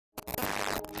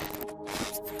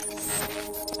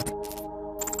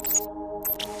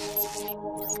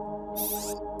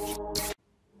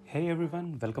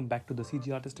everyone, welcome back to the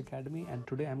CG Artist Academy, and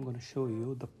today I'm going to show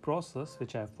you the process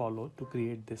which I followed to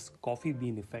create this coffee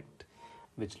bean effect,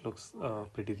 which looks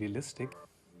pretty realistic.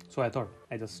 So I thought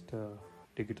I just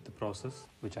take you to the process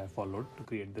which I followed to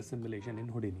create this simulation in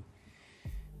Houdini.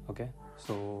 Okay,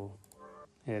 so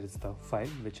here is the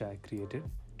file which I created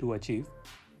to achieve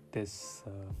this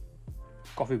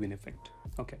coffee bean effect.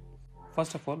 Okay,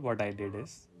 first of all, what I did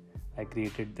is I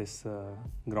created this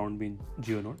ground bean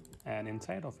geonode, and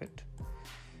inside of it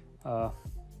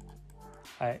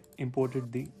I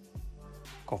imported the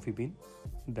coffee bean.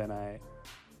 Then I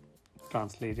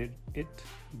translated it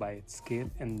by its scale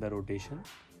in the rotation.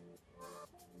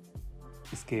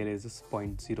 Scale is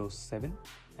 0.07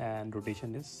 and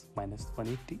rotation is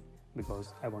 -180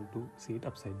 because I want to see it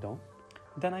upside down.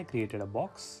 Then I created a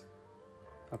box,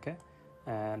 okay,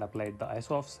 and applied the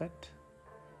ISO offset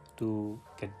to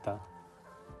get the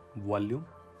volume,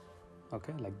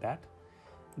 okay, like that.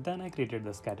 Then I created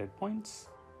the scattered points,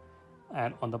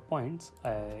 and on the points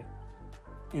I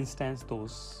instanced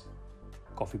those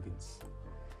coffee beans,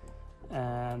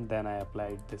 and then I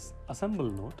applied this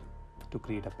assemble node to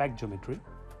create a pack geometry,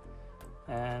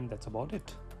 and that's about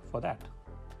it for that.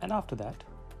 And after that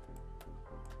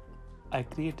I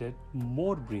created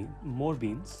more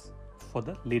beans for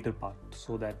the later part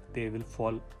so that they will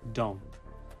fall down.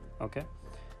 Okay,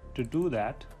 to do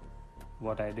that,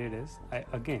 what I did is I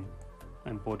again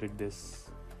imported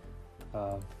this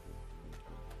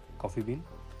coffee bean,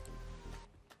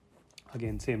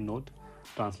 again same node,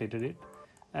 translated it,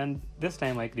 and this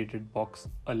time I created box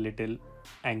a little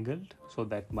angled so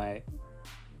that my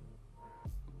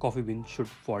coffee bean should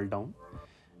fall down.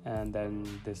 And then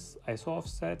this ISO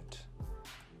offset,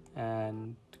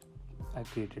 and I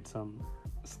created some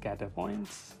scatter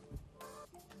points,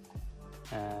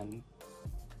 and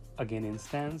again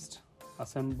instanced,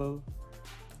 assemble,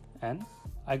 and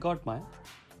I got my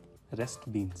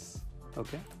rest beans,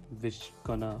 okay, which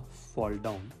gonna fall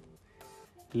down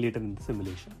later in the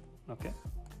simulation. Okay,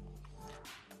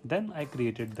 then I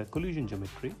created the collision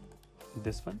geometry,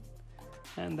 this one,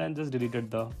 and then just deleted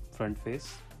the front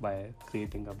face by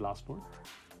creating a blast node.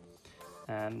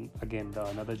 And again the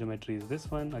another geometry is this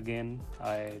one. Again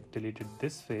I deleted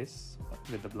this face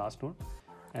with the blast node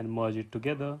and merge it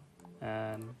together,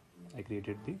 and I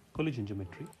created the collision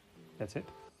geometry. That's it.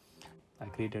 I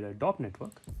created a dop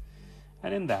network,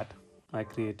 and in that I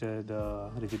created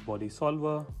a rigid body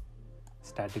solver,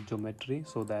 static geometry,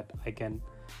 so that I can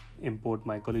import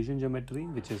my collision geometry,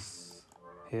 which is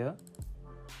here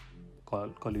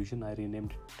called collision. I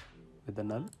renamed it with the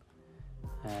null,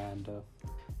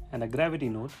 and a gravity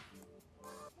node,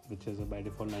 which is a by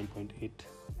default 9.8.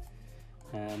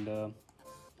 And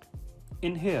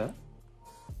in here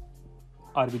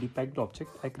RBD packed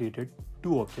object, I created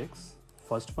two objects.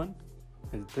 First one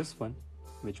is this one,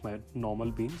 which my normal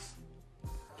beans,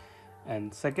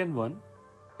 and second one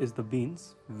is the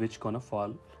beans which gonna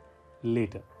fall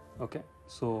later. Okay,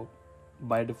 so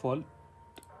by default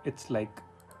it's like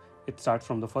it starts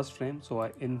from the first frame, so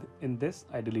in this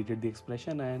I deleted the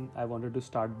expression, and I wanted to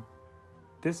start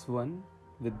this one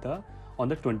with the on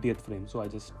the 20th frame, so I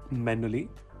just manually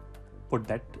put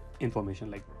that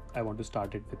information, like I want to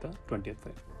start it with the 20th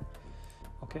frame.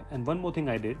 Okay, and one more thing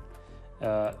I did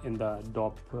in the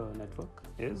DOP network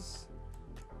is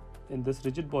in this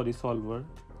rigid body solver,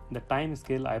 the time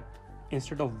scale, I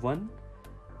instead of 1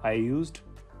 I used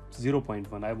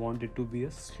 0.1. I want it to be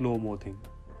a slow-mo thing,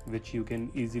 which you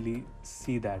can easily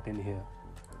see that in here.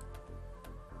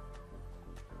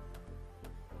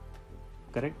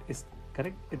 Correct? Is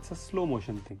correct? It's a slow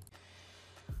motion thing.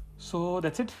 So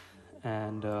that's it.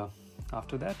 And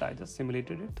after that I just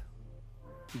simulated it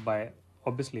by,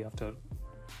 obviously after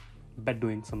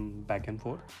doing some back and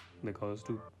forth, because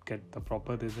to get the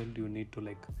proper result you need to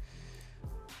like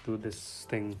do this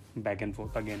thing back and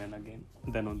forth again and again,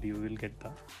 then only you will get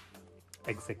the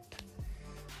exact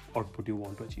output you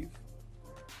want to achieve.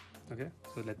 Okay,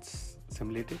 so let's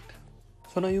simulate it.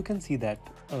 So now you can see that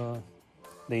the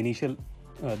initial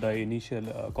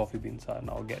coffee beans are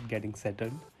now getting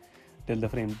settled till the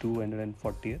frame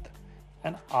 240th,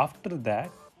 and after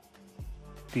that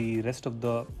the rest of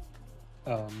the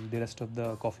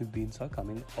coffee beans are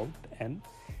coming out and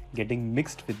getting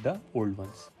mixed with the old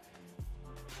ones.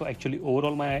 So actually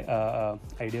overall my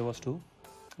idea was to,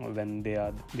 when they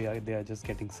are just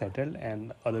getting settled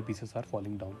and other pieces are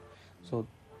falling down. So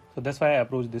that's why I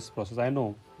approached this process. I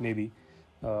know maybe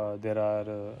there are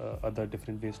other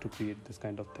different ways to create this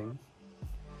kind of thing,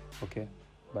 okay,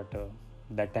 but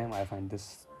that time I find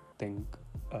this thing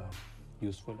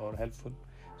useful or helpful,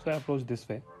 so I approached this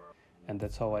way, and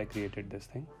that's how I created this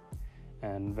thing.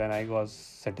 And when I was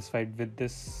satisfied with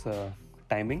this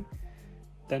timing,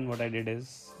 then what I did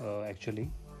is actually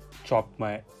chopped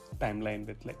my timeline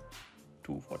with like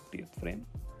 240th frame,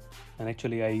 and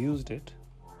actually I used it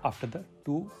after the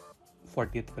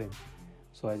 240th frame.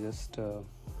 So I just so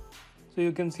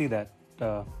you can see that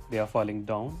they are falling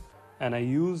down, and I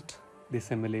used the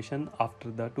simulation after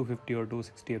the 250 or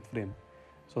 260th frame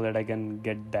so that I can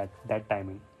get that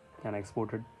timing, and I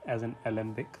exported as an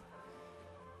alembic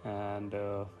and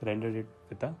rendered it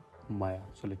with a Maya.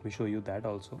 So let me show you that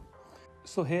also.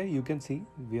 So here you can see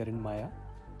we are in Maya.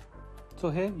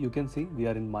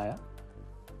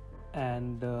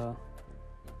 And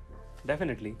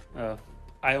definitely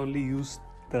I only used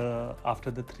the after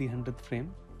the 300th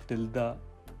frame till the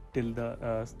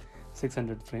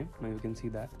 600th frame. Now you can see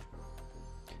that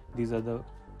these are the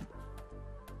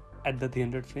at the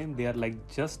 300th frame they are like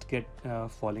just get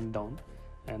falling down,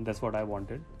 and that's what I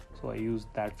wanted. So I used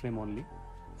that frame only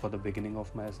for the beginning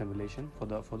of my simulation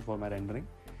for my rendering,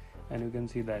 and you can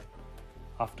see that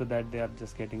after that they are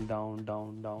just getting down,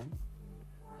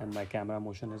 and my camera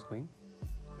motion is going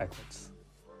backwards.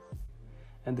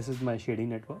 And this is my shading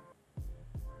network.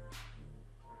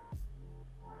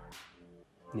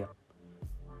 Yeah,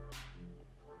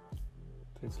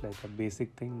 so it's like a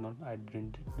basic thing. Not I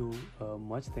didn't do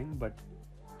much thing, but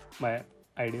my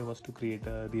idea was to create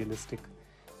a realistic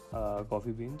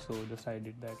coffee bean, so just I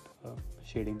did that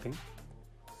shading thing,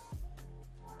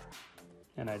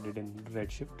 and I did in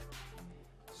Redshift.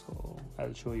 So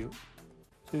I'll show you.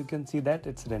 So you can see that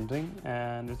it's rendering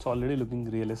and it's already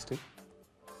looking realistic.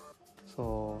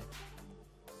 So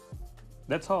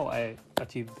that's how I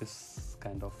achieved this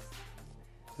kind of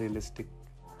realistic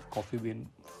coffee bean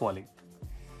falling,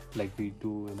 like we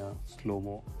do in a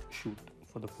slow-mo shoot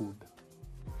for the food.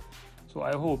 So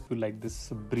I hope you like this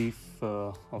brief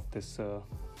of this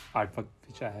artwork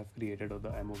which I have created, or the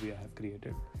MOV I have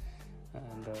created.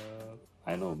 And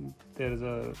I know there is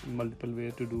a multiple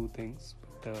way to do things,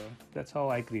 but that's how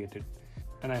I created.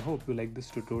 And I hope you like this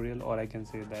tutorial, or I can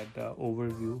say that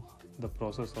overview, the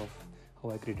process of how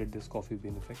I created this coffee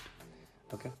bean effect.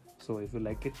 Okay, so if you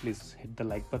like it, please hit the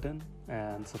like button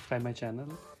and subscribe my channel.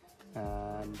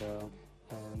 And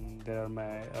there are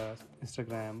my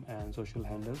Instagram and social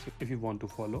handles. If you want to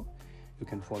follow, you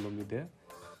can follow me there.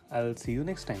 I'll see you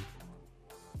next time.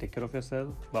 Take care of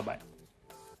yourself. Bye bye.